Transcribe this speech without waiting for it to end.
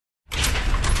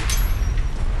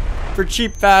For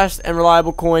cheap, fast, and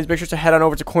reliable coins, make sure to head on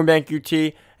over to Coinbank UT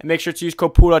and make sure to use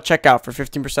code Poodle at checkout for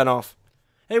 15% off.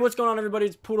 Hey, what's going on, everybody?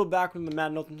 It's Poodle back with the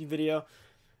Madden Ultimate video.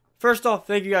 First off,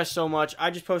 thank you guys so much. I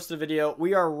just posted a video.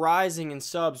 We are rising in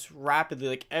subs rapidly.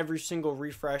 Like, every single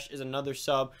refresh is another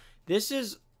sub. This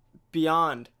is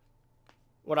beyond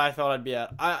what I thought I'd be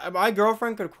at. My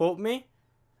girlfriend could quote me.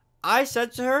 I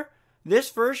said to her, this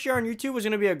first year on YouTube was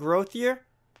going to be a growth year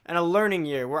and a learning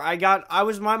year, where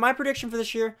my prediction for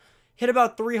this year, hit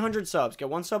about 300 subs. Get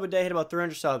one sub a day, hit about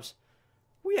 300 subs.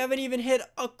 We haven't even hit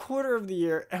a quarter of the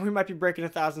year, and we might be breaking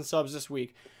 1,000 subs this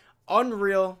week.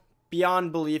 Unreal,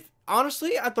 beyond belief.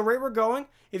 Honestly, at the rate we're going,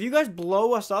 if you guys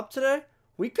blow us up today,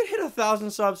 we could hit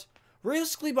 1,000 subs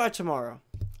realistically by tomorrow.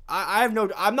 I'm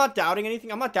not doubting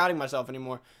anything. I'm not doubting myself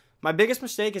anymore. My biggest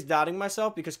mistake is doubting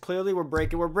myself, because clearly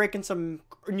we're breaking some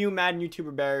new Madden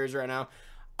YouTuber barriers right now.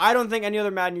 I don't think any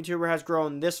other Madden YouTuber has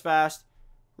grown this fast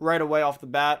right away off the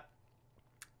bat.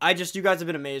 You guys have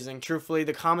been amazing. Truthfully,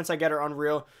 the comments I get are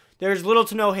unreal. There's little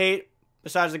to no hate,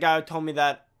 besides the guy who told me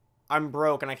that I'm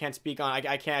broke and I can't speak on,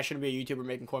 I shouldn't be a YouTuber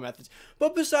making coin methods.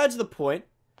 But besides the point,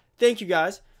 thank you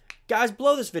guys. Guys,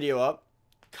 blow this video up.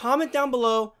 Comment down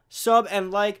below, sub, and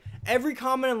like. Every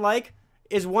comment and like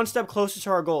is one step closer to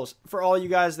our goals for all you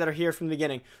guys that are here from the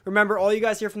beginning. Remember, all you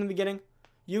guys here from the beginning,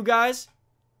 you guys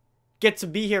get to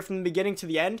be here from the beginning to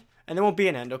the end, and there won't be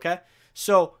an end, okay?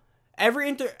 So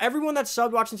everyone that's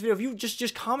subbed watching this video, if you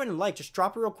just comment and like, just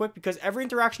drop it real quick, because every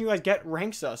interaction you guys get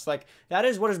ranks us. Like, that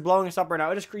is what is blowing us up right now.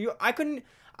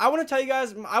 I would tell you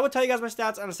guys my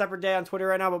stats on a separate day on Twitter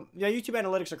right now, but yeah, YouTube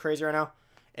analytics are crazy right now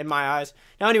in my eyes.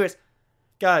 Now, anyways,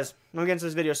 guys, I'm gonna get into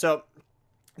this video. So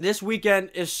this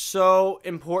weekend is so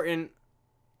important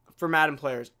for Madden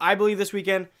players. I believe this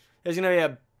weekend is gonna be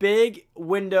a big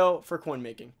window for coin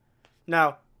making.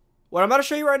 Now, what I'm about to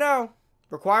show you right now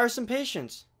requires some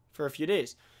patience for a few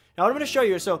days. Now, what I'm going to show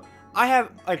you is, so I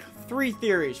have like 3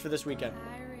 theories for this weekend.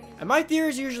 And my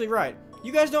theories are usually right. If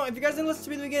you guys didn't listen to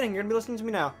me in the beginning, you're going to be listening to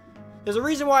me now. There's a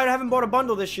reason why I haven't bought a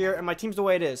bundle this year, and my team's the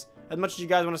way it is. As much as you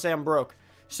guys want to say I'm broke.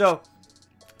 So,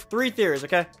 3 theories,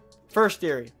 okay? First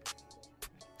theory.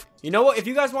 You know what? If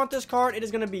you guys want this card, it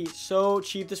is going to be so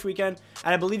cheap this weekend.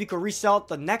 And I believe you can resell it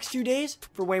the next few days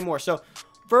for way more. So,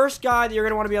 first guy that you're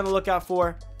going to want to be on the lookout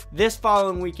for this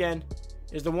following weekend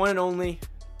is the one and only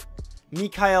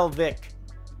Mikhail Vick.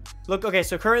 Look, okay,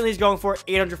 so currently he's going for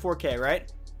 804K, right?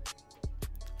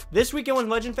 This weekend when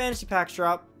Legend Fantasy Packs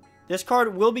drop, this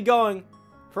card will be going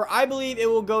for, I believe it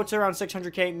will go to around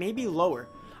 600K, maybe lower.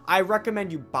 I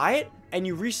recommend you buy it and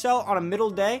you resell on a middle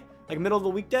day, like middle of the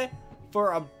weekday,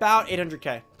 for about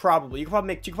 800K, probably. You can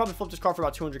probably flip this card for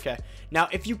about 200K. Now,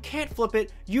 if you can't flip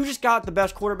it, you just got the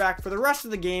best quarterback for the rest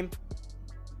of the game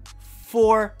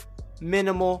for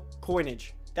minimal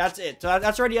coinage. That's it. So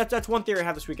that's one theory I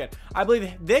have this weekend. I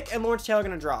believe Vick and Lawrence Taylor are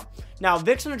going to drop. Now,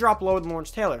 Vick's going to drop lower than Lawrence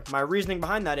Taylor. My reasoning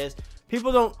behind that is,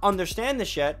 people don't understand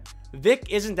this yet. Vick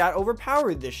isn't that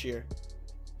overpowered this year.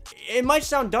 It might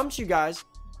sound dumb to you guys.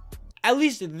 At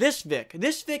least this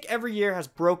Vick every year has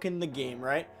broken the game,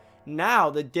 right? Now,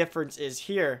 the difference is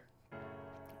here.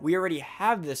 We already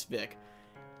have this Vick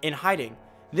in hiding.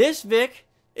 This Vick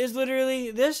is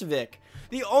literally this Vick.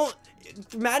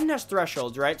 Madden has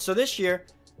thresholds, right? So this year,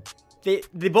 they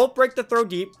both break the throw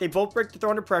deep. They both break the throw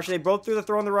under pressure. They both do the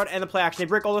throw on the run and the play action. They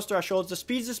break all those thresholds. The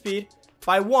speed's the speed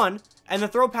by 1, and the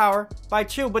throw power by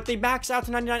 2, but they max out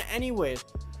to 99 anyways.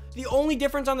 The only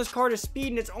difference on this card is speed,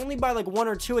 and it's only by like 1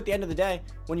 or 2 at the end of the day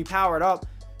when you power it up.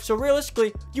 So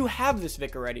realistically, you have this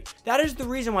Vick already. That is the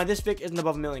reason why this Vick isn't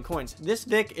above 1 million coins. This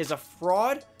Vick is a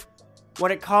fraud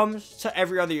when it comes to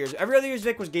every other year. Every other year's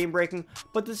Vick was game breaking,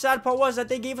 but the sad part was that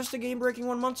they gave us the game breaking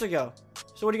 1 month ago.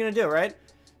 So what are you gonna do, right?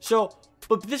 So,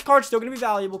 but this card's still gonna be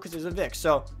valuable because it's a Vick.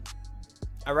 So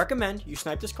I recommend you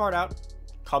snipe this card out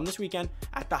come this weekend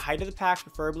at the height of the packs,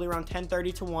 preferably around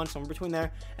 10:30 to 1, somewhere between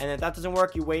there. And if that doesn't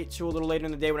work, you wait till a little later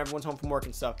in the day when everyone's home from work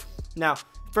and stuff. Now,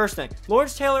 first thing,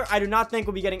 Lawrence Taylor, I do not think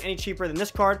will be getting any cheaper than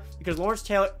this card, because Lawrence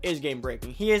Taylor is game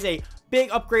breaking. He is a big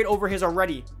upgrade over his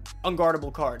already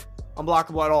unguardable card.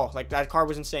 Unblockable at all. Like, that card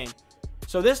was insane.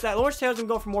 So that Lawrence Taylor's gonna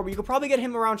go for more, but you could probably get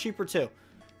him around cheaper too.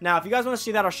 Now, if you guys want to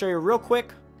see that, I'll show you real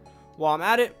quick while I'm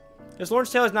at it. This Lawrence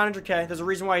Taylor's 900K. There's a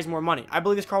reason why he's more money. I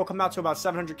believe this card will come out to about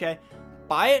 700K.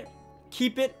 Buy it,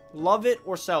 keep it, love it,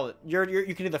 or sell it.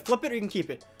 You can either flip it or you can keep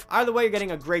it. Either way, you're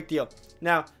getting a great deal.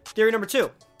 Now, theory number 2.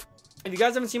 If you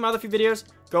guys haven't seen my other few videos,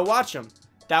 go watch them.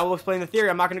 That will explain the theory.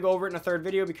 I'm not going to go over it in a third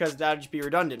video because that would just be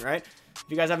redundant, right? If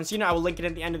you guys haven't seen it, I will link it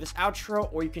at the end of this outro,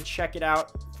 or you can check it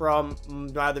out from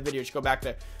my other video. Just go back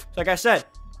there. So like I said,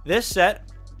 this set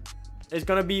is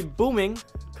going to be booming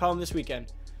come this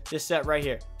weekend. This set right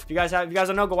here. If you guys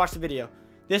don't know, go watch the video.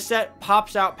 This set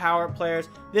pops out power-up players.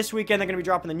 This weekend, they're going to be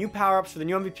dropping the new power-ups for the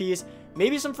new MVPs.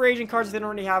 Maybe some free agent cards if they don't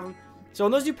already have them. So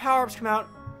when those new power-ups come out,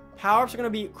 power-ups are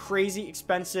going to be crazy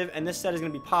expensive, and this set is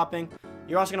going to be popping.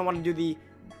 You're also going to want to do the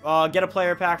get a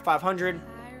player pack 500.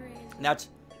 And that's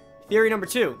theory number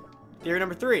 2. Theory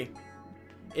number 3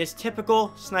 is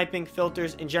typical sniping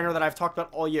filters in general that I've talked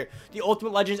about all year. The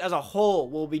Ultimate Legends as a whole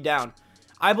will be down.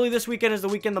 I believe this weekend is the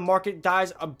weekend the market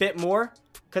dies a bit more.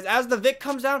 Because as the Vic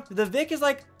comes down, the Vic is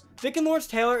like, Vic and Lawrence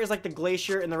Taylor is like the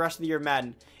glacier in the rest of the year of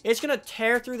Madden. It's going to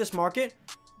tear through this market.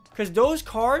 Because those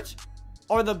cards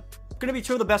are going to be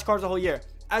 2 of the best cards of the whole year.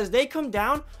 As they come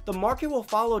down, the market will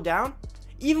follow down.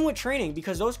 Even with training,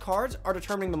 because those cards are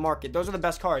determining the market. Those are the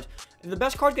best cards. If the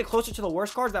best cards get closer to the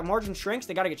worst cards, that margin shrinks.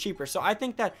 They got to get cheaper. So I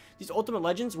think that these Ultimate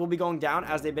Legends will be going down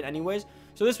as they've been anyways.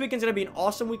 So this weekend's going to be an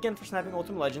awesome weekend for sniping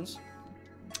Ultimate Legends.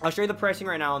 I'll show you the pricing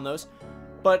right now on those.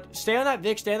 But stay on that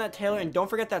Vic, stay on that Taylor, and don't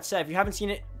forget that set. If you haven't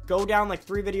seen it, go down like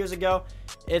 3 videos ago.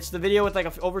 It's the video with like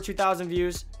over 2,000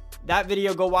 views. That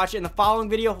video, go watch it. In the following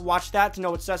video, watch that to know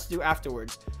what sets to do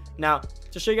afterwards. Now,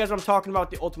 to show you guys what I'm talking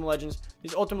about, the Ultimate Legends.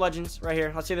 These Ultimate Legends right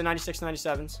here. Let's say the 96,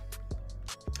 97s.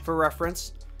 For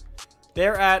reference.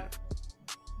 They're at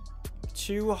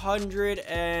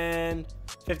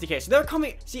 250K. So they're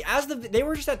coming. See, they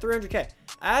were just at 300K.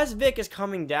 As Vic is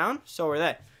coming down, so are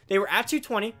they. They were at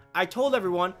 220. I told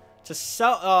everyone to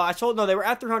sell. They were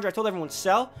at 300. I told everyone to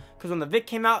sell. Because when the Vic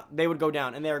came out, they would go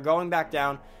down. And they are going back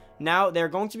down. Now, they're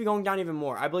going to be going down even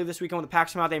more. I believe this weekend when the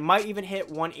packs come out, they might even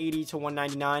hit 180 to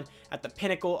 199 at the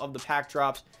pinnacle of the pack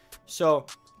drops. So,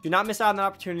 do not miss out on that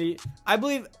opportunity. I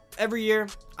believe every year,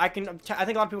 I think a lot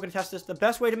of people can attest this. The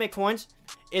best way to make coins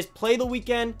is play the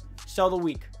weekend, sell the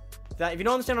week. If you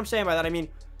don't understand what I'm saying by that, I mean,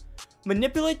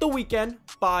 manipulate the weekend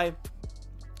by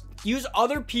use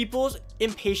other people's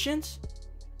impatience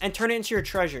and turn it into your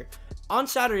treasure. On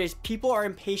Saturdays, people are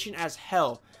impatient as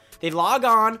hell. They log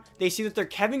on, they see that their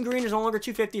Kevin Green is no longer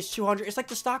 250, it's 200. It's like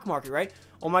the stock market, right?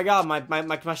 Oh my God,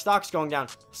 my stock's going down.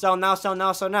 Sell now, sell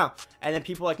now, sell now. And then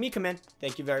people like me come in.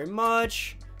 Thank you very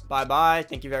much. Bye-bye.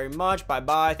 Thank you very much.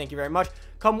 Bye-bye. Thank you very much.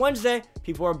 Come Wednesday,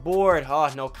 people are bored. Oh,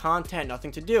 no content,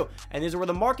 nothing to do. And this is where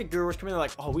the market gurus come in. They're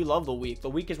like, oh, we love the week.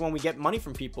 The week is when we get money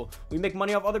from people. We make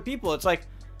money off other people. It's like,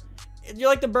 you're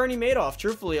like the Bernie Madoff,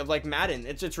 truthfully, of like Madden.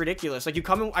 It's ridiculous. Like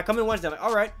I come in Wednesday, I'm like,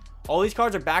 all right, all these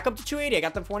cards are back up to 280. I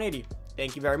got them for 180.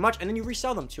 Thank you very much. And then you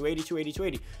resell them 280, 280,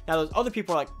 280. Now those other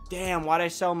people are like, damn, why'd I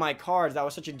sell my cards? That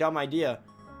was such a dumb idea.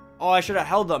 Oh, I should have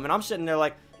held them. And I'm sitting there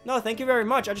like, no, thank you very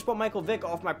much. I just bought Michael Vick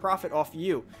off my profit off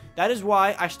you. That is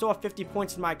why I still have 50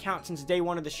 points in my account since day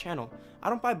 1 of this channel.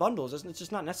 I don't buy bundles. It's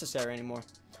just not necessary anymore.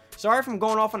 Sorry if I'm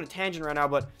going off on a tangent right now,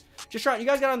 but just try. You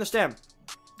guys gotta understand.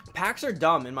 Packs are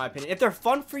dumb, in my opinion. If they're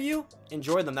fun for you,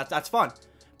 enjoy them. That's fun.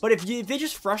 But if they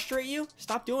just frustrate you,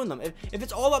 stop doing them. If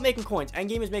it's all about making coins,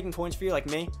 endgame is making coins for you, like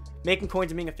me, making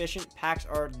coins and being efficient, packs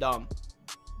are dumb.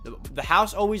 The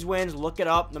house always wins. Look it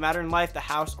up. No matter in life, the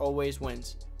house always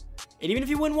wins. And even if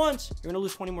you win once, you're going to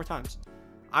lose 20 more times.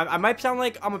 I might sound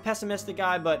like I'm a pessimistic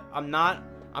guy, but I'm not.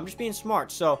 I'm just being smart.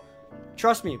 So,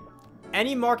 trust me.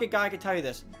 Any market guy can tell you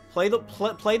this. Play the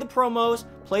promos,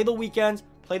 play the weekends,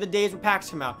 play the days when packs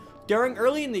come out.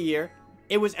 Early in the year,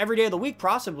 it was every day of the week,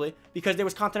 possibly, because there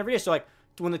was content every day. So, like,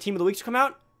 when the team of the weeks come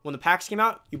out, when the packs came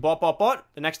out, you bought.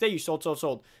 The next day, you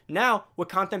sold. Now, with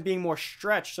content being more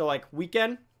stretched, so, like,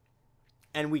 weekend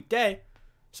and weekday.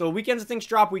 So, weekends, things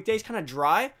drop. Weekdays kind of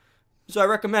dry. So, I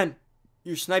recommend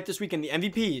you snipe this weekend the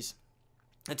MVPs,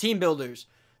 the team builders,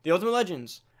 the Ultimate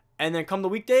Legends. And then come the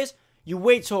weekdays, you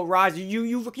wait till it rises.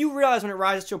 You realize when it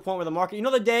rises to a point where the market,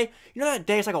 that day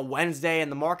it's like a Wednesday and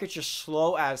the market's just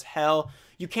slow as hell.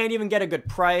 You can't even get a good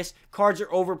price. Cards are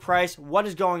overpriced. What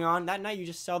is going on? That night, you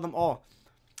just sell them all.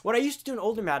 What I used to do in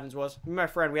older Maddens was, me and my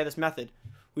friend, we had this method.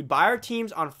 We'd buy our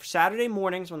teams on Saturday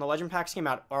mornings when the Legend Packs came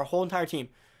out, our whole entire team.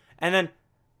 And then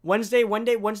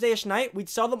Wednesday-ish night, we'd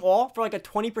sell them all for like a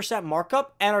 20%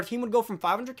 markup, and our team would go from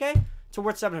 500K to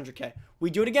worth 700K.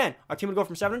 We'd do it again. Our team would go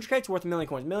from 700K to worth 1 million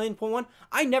coins. 1.1.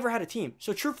 I never had a team.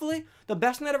 So truthfully, the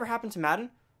best thing that ever happened to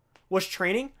Madden was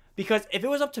training, because if it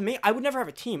was up to me, I would never have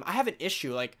a team. I have an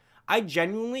issue. Like, I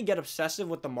genuinely get obsessive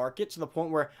with the market to the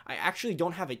point where I actually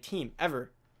don't have a team,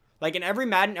 ever. Like, in every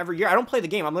Madden, every year, I don't play the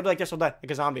game. I'm literally like this all day,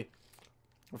 like a zombie.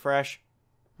 Refresh.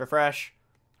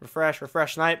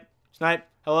 Snipe.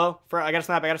 Hello? I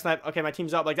gotta snipe. Okay, my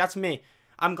team's up. Like, that's me.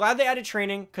 I'm glad they added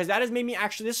training, because that has made me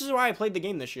actually, this is why I played the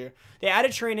game this year. They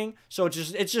added training, so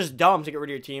it's just dumb to get rid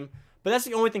of your team. But that's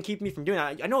the only thing keeping me from doing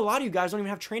that. I know a lot of you guys don't even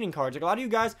have training cards. Like, a lot of you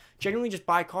guys genuinely just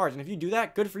buy cards. And if you do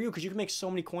that, good for you, because you can make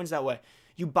so many coins that way.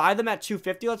 You buy them at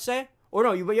 250, let's say, Or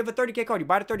no, you have a 30K card. You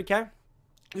buy it at 30K.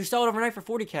 You sell it overnight for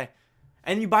 40K.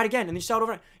 And then you buy it again, and you sell it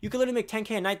overnight. You can literally make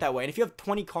 10K a night that way. And if you have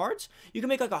 20 cards, you can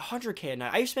make like 100K a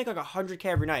night. I used to make like 100K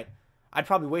every night. I'd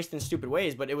probably waste it in stupid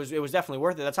ways, but it was definitely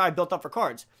worth it. That's how I built up for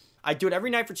cards. I'd do it every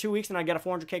night for 2 weeks, and I'd get a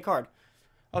 400K card.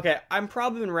 Okay, I'm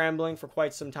probably been rambling for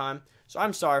quite some time, so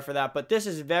I'm sorry for that. But this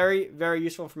is very, very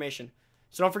useful information.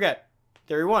 So don't forget,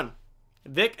 Theory 1,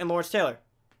 Vic and Lawrence Taylor.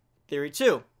 Theory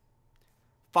 2,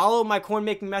 follow my coin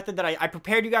making method that I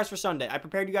prepared you guys for Sunday. I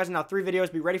prepared you guys in now 3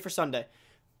 videos. Be ready for Sunday.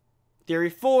 Theory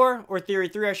 4, or Theory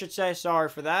 3, I should say. Sorry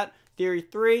for that. Theory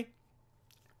 3,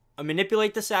 I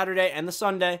manipulate the Saturday and the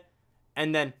Sunday,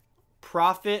 and then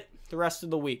profit the rest of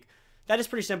the week. That is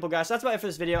pretty simple, guys. So that's about it for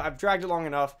this video. I've dragged it long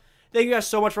enough. Thank you guys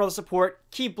so much for all the support.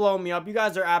 Keep blowing me up. You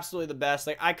guys are absolutely the best.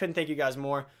 Like, I couldn't thank you guys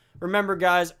more. Remember,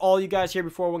 guys, all you guys here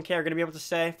before 1K are going to be able to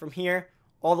say from here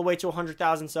all the way to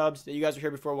 100,000 subs that you guys are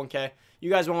here before 1K. You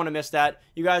guys won't want to miss that.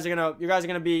 You guys are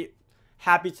gonna be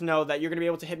happy to know that you're gonna be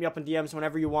able to hit me up in DMs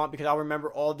whenever you want, because I'll remember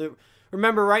all the.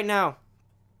 Remember, right now,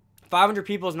 500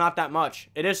 people is not that much.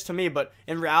 It is to me, but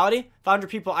in reality, 500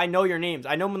 people, I know your names.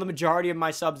 I know the majority of my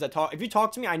subs that talk. If you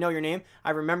talk to me, I know your name.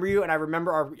 I remember you, and I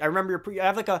remember your. I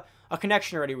have like a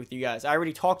connection already with you guys. I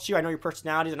already talked to you. I know your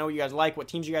personalities. I know what you guys like, what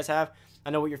teams you guys have.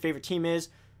 I know what your favorite team is.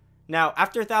 Now,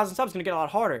 after 1,000 subs, it's gonna get a lot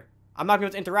harder. I'm not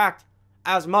going to interact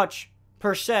as much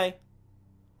per se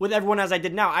with everyone as I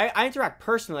did now. I interact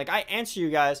personally. Like, I answer you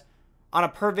guys on a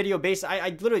per video basis. I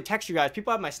literally text you guys.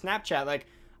 People have my Snapchat. Like,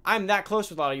 I'm that close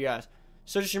with a lot of you guys.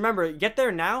 So just remember, get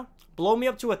there now. Blow me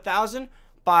up to 1,000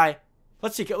 by,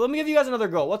 let's see. Let me give you guys another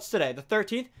goal. What's today? The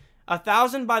 13th?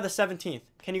 1,000 by the 17th.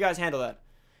 Can you guys handle that?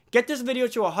 Get this video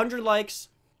to 100 likes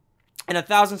and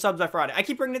 1,000 subs by Friday. I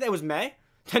keep bringing it. It was May.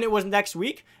 Then it was next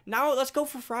week. Now let's go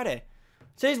for Friday.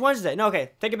 Today's Wednesday. No,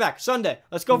 okay. Take it back. Sunday.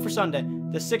 Let's go for Sunday.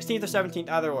 The 16th or 17th,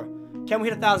 either or. Can we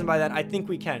hit 1,000 by then? I think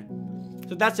we can.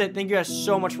 So that's it. Thank you guys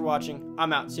so much for watching.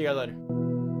 I'm out. See you guys later.